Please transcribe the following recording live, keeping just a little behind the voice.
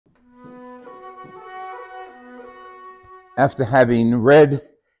After having read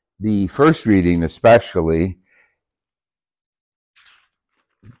the first reading, especially,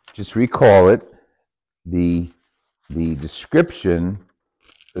 just recall it, the description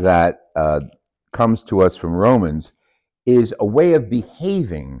that comes to us from Romans is a way of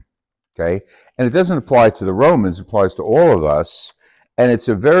behaving, okay? And it doesn't apply to the Romans, it applies to all of us. And it's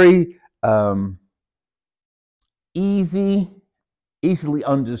a very easily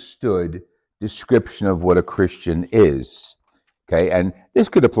understood description of what a Christian is, okay? And this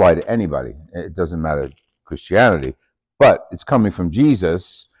could apply to anybody. It doesn't matter Christianity, but it's coming from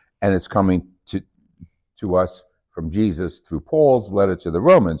Jesus, and it's coming to us from Jesus through Paul's letter to the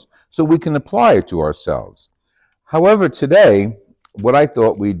Romans, so we can apply it to ourselves. However, today, what I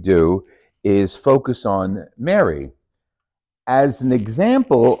thought we'd do is focus on Mary as an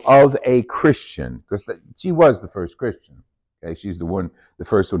example of a Christian, because she was the first Christian. Okay, she's the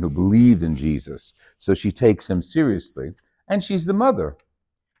first one who believed in Jesus, so she takes him seriously, and she's the mother.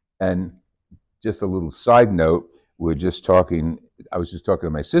 And just a little side note: I was just talking to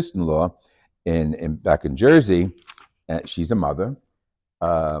my sister-in-law back in Jersey, and she's a mother,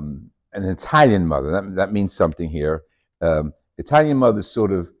 an Italian mother. That means something here. Italian mothers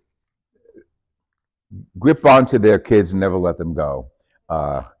sort of grip onto their kids and never let them go.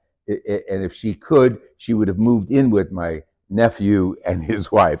 And if she could, she would have moved in with my nephew and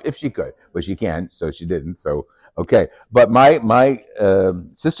his wife, if she could, but she can't, so she didn't. So okay, but my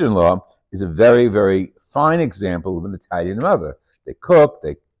sister-in-law is a very, very fine example of an Italian mother. They cook,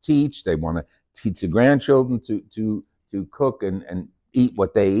 they teach, they want to teach the grandchildren to cook and eat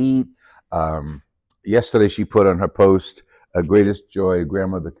what they eat. Yesterday she put on her post, "A greatest joy a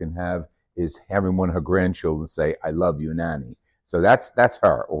grandmother can have is having one of her grandchildren say, 'I love you, Nanny.'" So that's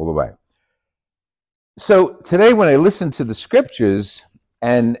her all the way. So today, when I listen to the scriptures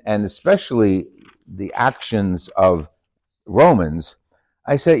and especially the actions of Romans,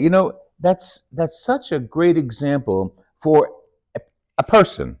 I say, that's such a great example for a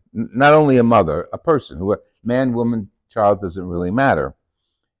person, not only a mother, a person, who man, woman, child, doesn't really matter.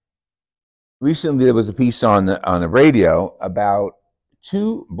 Recently, there was a piece on the radio about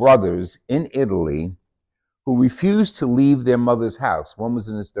two brothers in Italy who refused to leave their mother's house. One was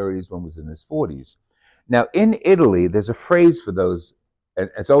in his 30s, one was in his 40s. Now, in Italy, there's a phrase for those,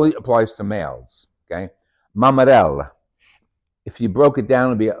 and it only applies to males, okay? Mamarella. If you broke it down,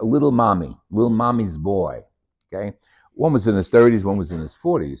 it'd be a little mommy's boy, okay? One was in his 30s, one was in his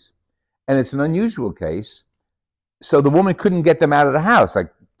 40s. And it's an unusual case. So the woman couldn't get them out of the house,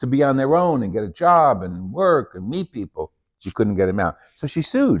 like to be on their own and get a job and work and meet people. She couldn't get them out. So she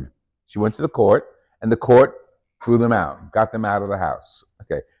sued. She went to the court, and the court threw them out, got them out of the house.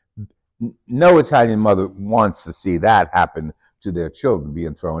 Okay. No Italian mother wants to see that happen to their children,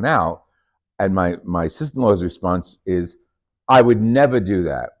 being thrown out. And my sister-in-law's response is, "I would never do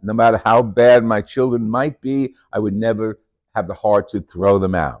that. No matter how bad my children might be, I would never have the heart to throw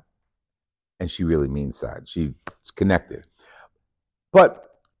them out." And she really means that. She's connected.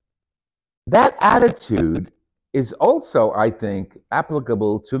 But that attitude is also, I think,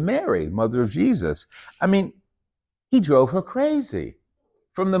 applicable to Mary, mother of Jesus. I mean, he drove her crazy.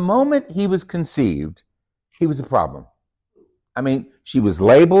 From the moment he was conceived, he was a problem. I mean, she was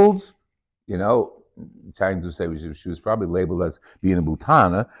labeled, Italians would say she was probably labeled as being a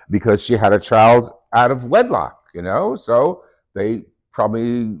Butana because she had a child out of wedlock, so they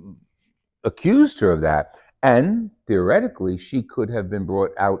probably accused her of that. And theoretically, she could have been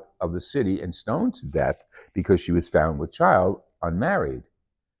brought out of the city and stoned to death because she was found with child, unmarried.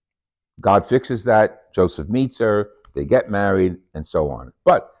 God fixes that. Joseph meets her. They get married, and so on.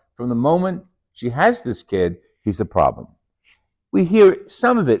 But from the moment she has this kid, he's a problem. We hear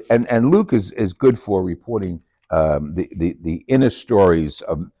some of it, and Luke is good for reporting the inner stories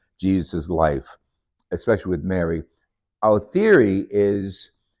of Jesus' life, especially with Mary. Our theory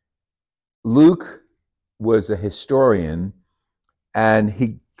is Luke was a historian, and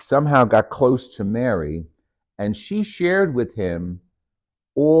he somehow got close to Mary, and she shared with him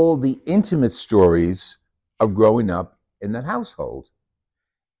all the intimate stories of growing up in that household.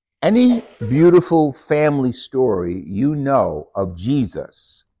 Any beautiful family story of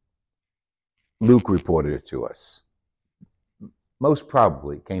Jesus, Luke reported it to us. Most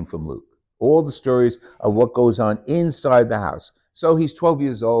probably came from Luke. All the stories of what goes on inside the house. So he's 12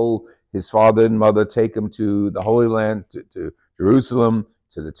 years old. His father and mother take him to the Holy Land, to Jerusalem,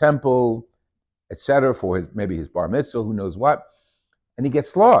 to the temple, etc., for maybe his bar mitzvah, who knows what. And he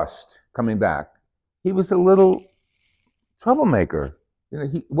gets lost coming back. He was a little troublemaker.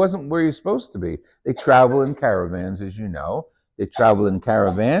 He wasn't where he was supposed to be. They travel in caravans, as you know. They traveled in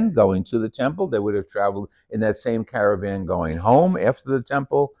caravan going to the temple. They would have traveled in that same caravan going home after the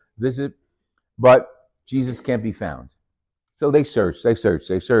temple visit. But Jesus can't be found. So they search,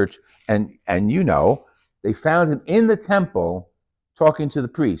 and they found him in the temple talking to the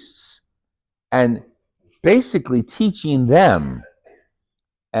priests and basically teaching them,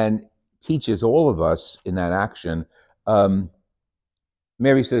 and teaches all of us in that action.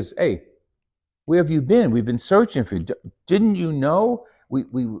 Mary says, "Hey, where have you been? We've been searching for you. Didn't you know we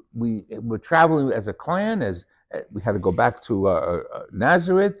were traveling as a clan? As we had to go back to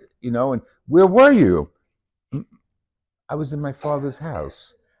Nazareth, and where were you?" "I was in my father's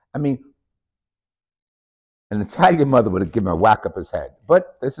house." I mean, an Italian mother would have given him a whack up his head.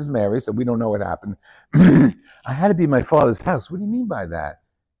 But this is Mary, so we don't know what happened. "I had to be in my father's house." "What do you mean by that?"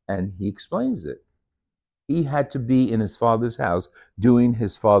 And he explains it. He had to be in his father's house doing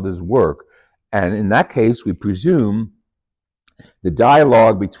his father's work. And in that case, we presume the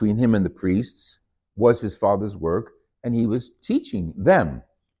dialogue between him and the priests was his father's work, and he was teaching them.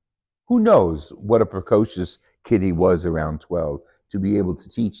 Who knows what a precocious kid he was around 12 to be able to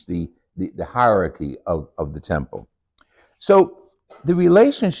teach the hierarchy of the temple. So the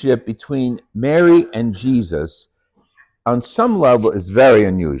relationship between Mary and Jesus on some level is very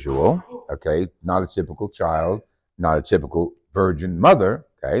unusual, okay? Not a typical child, not a typical virgin mother,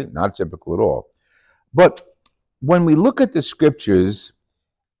 okay? Not typical at all. But when we look at the scriptures,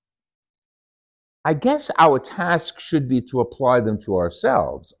 I guess our task should be to apply them to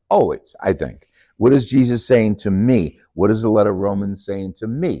ourselves, always, I think. What is Jesus saying to me? What is the letter of Romans saying to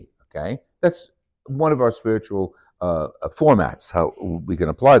me? Okay, that's one of our spiritual formats, how we can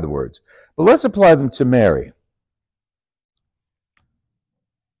apply the words. But let's apply them to Mary.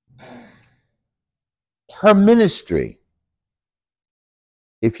 Her ministry.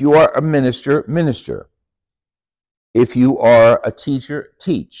 If you are a minister, minister. If you are a teacher,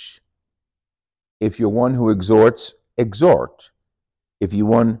 teach. If you're one who exhorts, exhort. If you're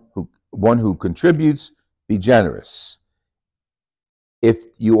one who contributes, be generous. If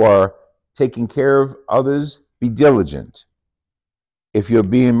you are taking care of others, be diligent. If you're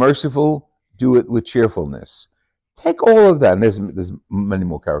being merciful, do it with cheerfulness. Take all of that, and there's many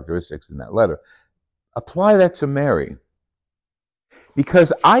more characteristics in that letter. Apply that to Mary.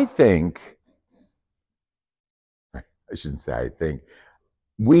 Because I shouldn't say I think,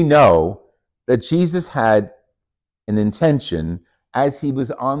 we know that Jesus had an intention as he was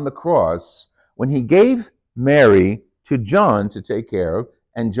on the cross when he gave Mary to John to take care of,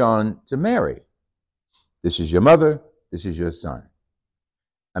 and John to Mary. This is your mother, this is your son.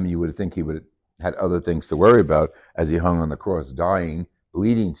 I mean, you would think he would have had other things to worry about as he hung on the cross, dying,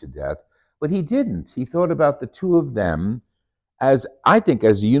 bleeding to death, but he didn't. He thought about the two of them as, I think,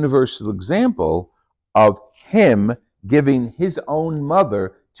 as a universal example of him giving his own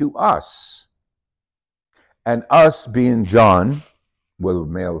mother to us. And us being John, whether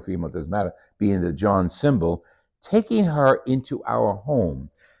male or female, doesn't matter, being the John symbol, taking her into our home,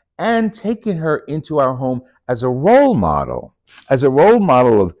 and taking her into our home as a role model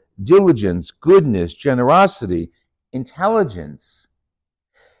of diligence, goodness, generosity, intelligence.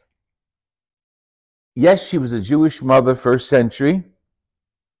 Yes, she was a Jewish mother, first century.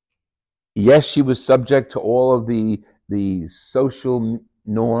 Yes, she was subject to all of the social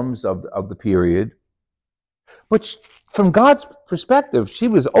norms of the period. But from God's perspective, she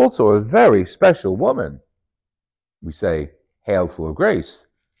was also a very special woman. We say, "Hail, full of grace."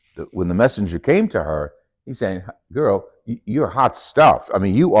 When the messenger came to her, he's saying, "Girl, you're hot stuff. I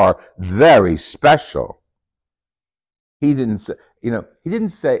mean, you are very special." He didn't say,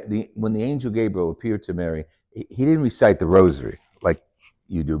 when the angel Gabriel appeared to Mary, he didn't recite the rosary like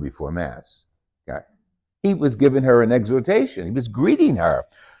you do before Mass. Okay? He was giving her an exhortation. He was greeting her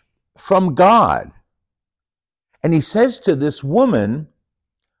from God. And he says to this woman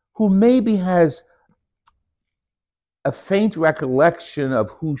who maybe has a faint recollection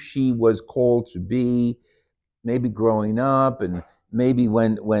of who she was called to be, maybe growing up, and maybe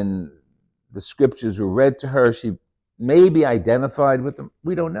when the scriptures were read to her, she maybe identified with them.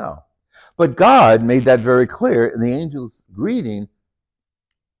 We don't know. But God made that very clear in the angel's greeting.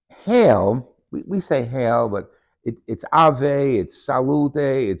 Hail, we say hail, but it's ave, it's salute,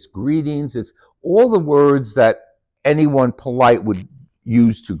 it's greetings, it's all the words that anyone polite would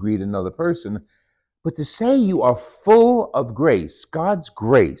use to greet another person. But to say you are full of grace, God's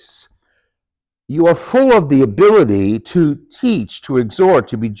grace, you are full of the ability to teach, to exhort,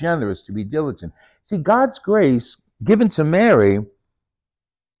 to be generous, to be diligent. See, God's grace given to Mary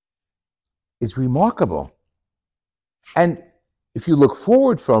is remarkable. And if you look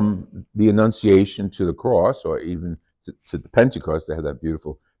forward from the Annunciation to the cross, or even to the Pentecost. They have that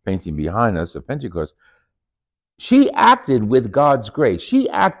beautiful painting behind us of Pentecost. She acted with God's grace. She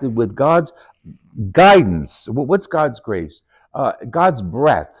acted with God's guidance. What's God's grace? God's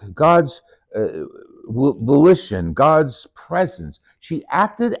breath, God's volition, God's presence. She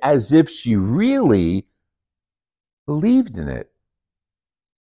acted as if she really believed in it.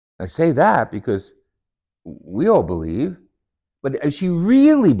 I say that because we all believe, but she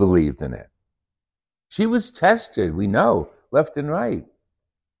really believed in it. She was tested, we know, left and right,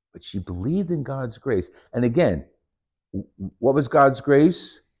 but she believed in God's grace. And again, what was God's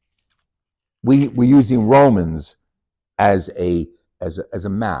grace? We're using Romans as a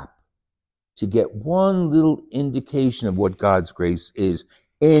map to get one little indication of what God's grace is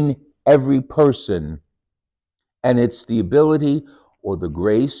in every person. And it's the ability or the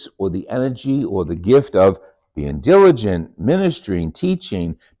grace or the energy or the gift of being diligent, ministering,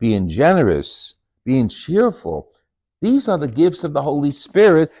 teaching, being generous, being cheerful. These are the gifts of the Holy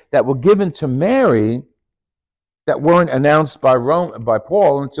Spirit that were given to Mary that weren't announced by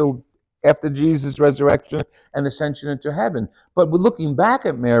Paul until after Jesus' resurrection and ascension into heaven. But we're looking back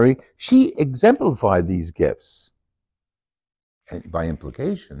at Mary, she exemplified these gifts. And by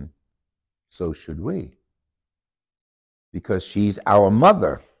implication, so should we. Because she's our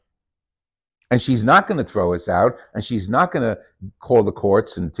mother. And she's not going to throw us out, and she's not going to call the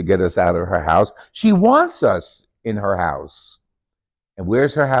courts and to get us out of her house. She wants us in her house. And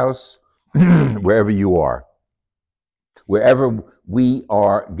where's her house? Wherever you are. Wherever we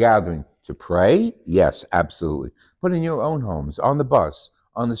are gathering to pray, yes, absolutely. But in your own homes, on the bus,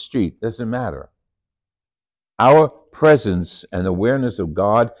 on the street, doesn't matter. Our presence and awareness of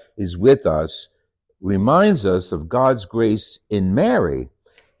God is with us, reminds us of God's grace in Mary.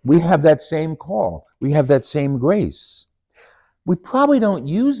 We have that same call. We have that same grace. We probably don't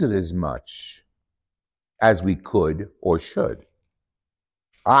use it as much as we could or should.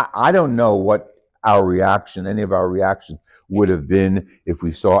 I don't know what any of our reactions would have been if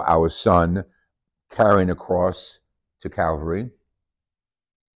we saw our son carrying a cross to Calvary.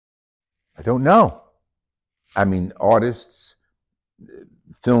 I don't know. I mean, artists,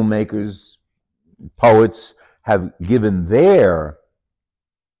 filmmakers, poets have given their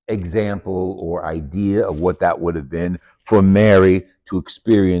example or idea of what that would have been for Mary to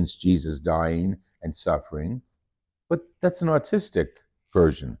experience Jesus dying and suffering. But that's an artistic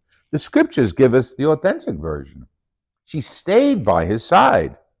version. The scriptures give us the authentic version. She stayed by his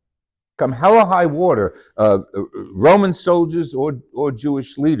side. Come hell or high water, Roman soldiers or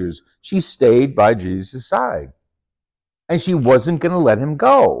Jewish leaders, she stayed by Jesus' side. And she wasn't going to let him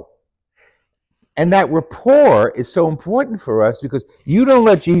go. And that rapport is so important for us because you don't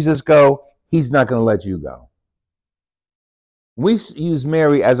let Jesus go, he's not going to let you go. We use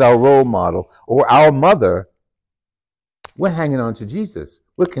Mary as our role model or our mother. We're hanging on to Jesus.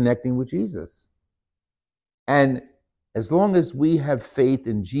 We're connecting with Jesus. And as long as we have faith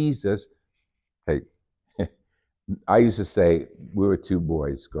in Jesus, hey, I used to say, we were two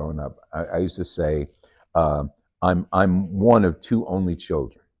boys growing up. I used to say, I'm one of two only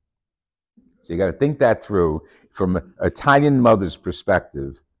children. So you got to think that through. From an Italian mother's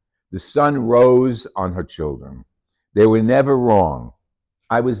perspective, the sun rose on her children. They were never wrong.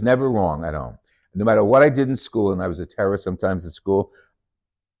 I was never wrong at home. No matter what I did in school, and I was a terror sometimes at school,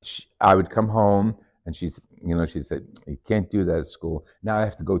 I would come home and she'd say, you can't do that at school. Now I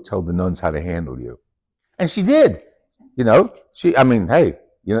have to go tell the nuns how to handle you. And she did. We have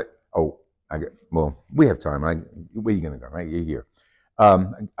time. Where are you going to go, right? You're here.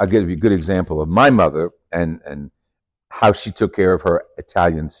 I'll give you a good example of my mother and how she took care of her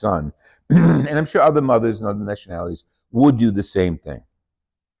Italian son. And I'm sure other mothers and other nationalities would do the same thing.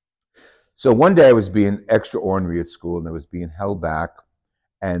 So one day I was being extra ornery at school and I was being held back.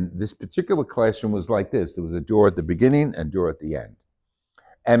 And this particular classroom was like this. There was a door at the beginning and a door at the end.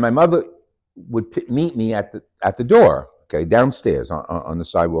 And my mother would meet me at the door, okay, downstairs on the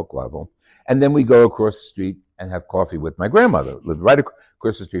sidewalk level. And then we go across the street and have coffee with my grandmother, who lived right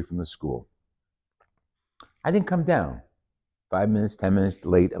across the street from the school. I didn't come down. 5 minutes, 10 minutes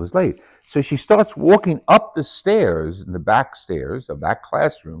late, I was late. So she starts walking up the stairs, in the back stairs of that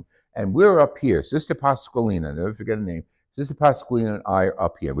classroom, and we're up here. Sister Pasqualina, I'll never forget her name. Sister Pasqualina and I are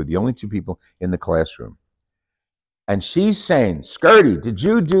up here. We're the only two people in the classroom. And she's saying, Skirty, did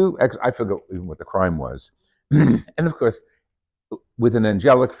you do X? I forgot even what the crime was. And of course, with an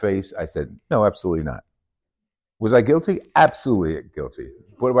angelic face, I said, no, absolutely not. Was I guilty? Absolutely guilty.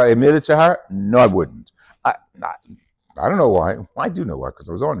 Would I admit it to her? No, I wouldn't. I don't know why. I do know why, because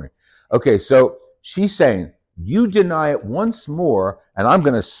I was ornery. Okay, so she's saying, You deny it once more, and I'm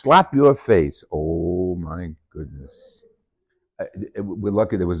going to slap your face. Oh my goodness. We're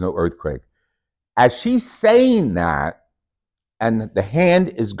lucky there was no earthquake. As she's saying that, and the hand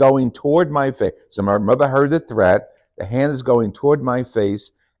is going toward my face. So my mother heard the threat. The hand is going toward my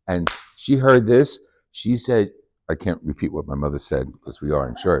face, and she heard this. She said, I can't repeat what my mother said because we are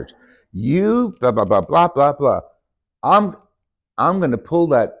in church. You blah blah blah blah blah blah. I'm going to pull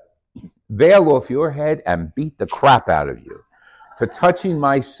that veil off your head and beat the crap out of you for touching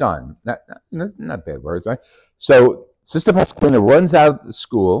my son. Not bad words, right? So Sister Pasqualina runs out of the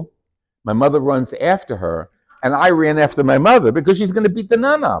school. My mother runs after her, and I ran after my mother because she's going to beat the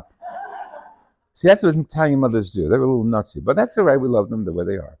nun up. See, that's what Italian mothers do. They're a little nutsy, but that's all right. We love them the way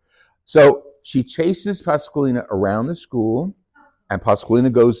they are. So she chases Pasqualina around the school, and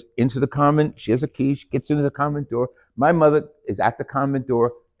Pasqualina goes into the convent. She has a key. She gets into the convent door. My mother is at the convent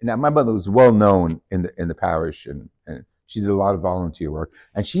door. Now, my mother was well known in the parish, and she did a lot of volunteer work.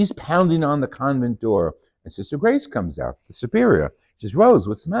 And she's pounding on the convent door, and Sister Grace comes out, the superior. She says, Rose,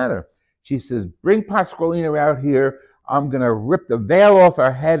 what's the matter? She says, bring Pasqualina out here. I'm going to rip the veil off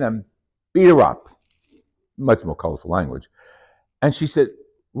her head and beat her up. Much more colorful language. And she said,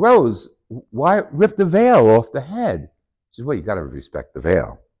 Rose, why rip the veil off the head? She said, well, you got to respect the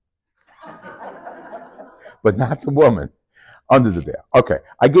veil. But not the woman under the veil. Okay,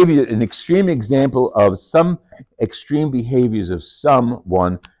 I gave you an extreme example of some extreme behaviors of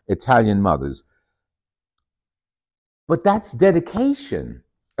someone, Italian mothers. But that's dedication.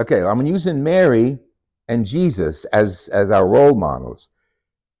 Okay, I'm using Mary and Jesus as our role models.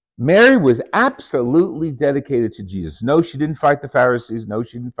 Mary was absolutely dedicated to Jesus. No, she didn't fight the Pharisees. No,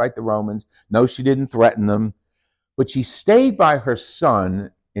 she didn't fight the Romans. No, she didn't threaten them. But she stayed by her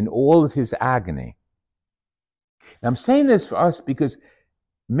son in all of his agony. And I'm saying this for us because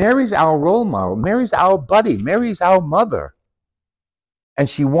Mary's our role model. Mary's our buddy. Mary's our mother. And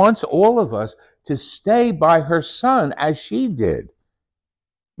she wants all of us to stay by her son as she did.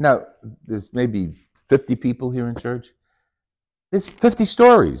 Now, there's maybe 50 people here in church. There's 50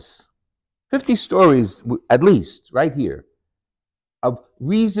 stories. 50 stories, at least, right here, of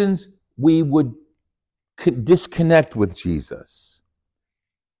reasons we would disconnect with Jesus.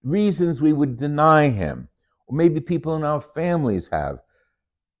 Reasons we would deny him. Or maybe people in our families have.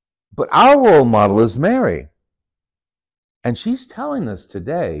 But our role model is Mary. And she's telling us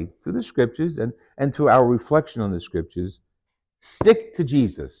today, through the scriptures and through our reflection on the scriptures, stick to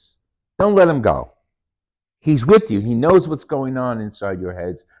Jesus. Don't let him go. He's with you. He knows what's going on inside your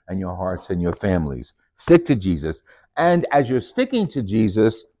heads and your hearts and your families. Stick to Jesus. And as you're sticking to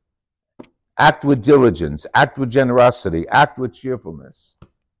Jesus, act with diligence, act with generosity, act with cheerfulness.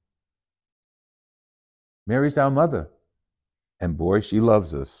 Mary's our mother. And boy, she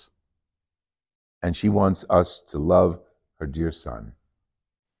loves us. And she wants us to love her dear son.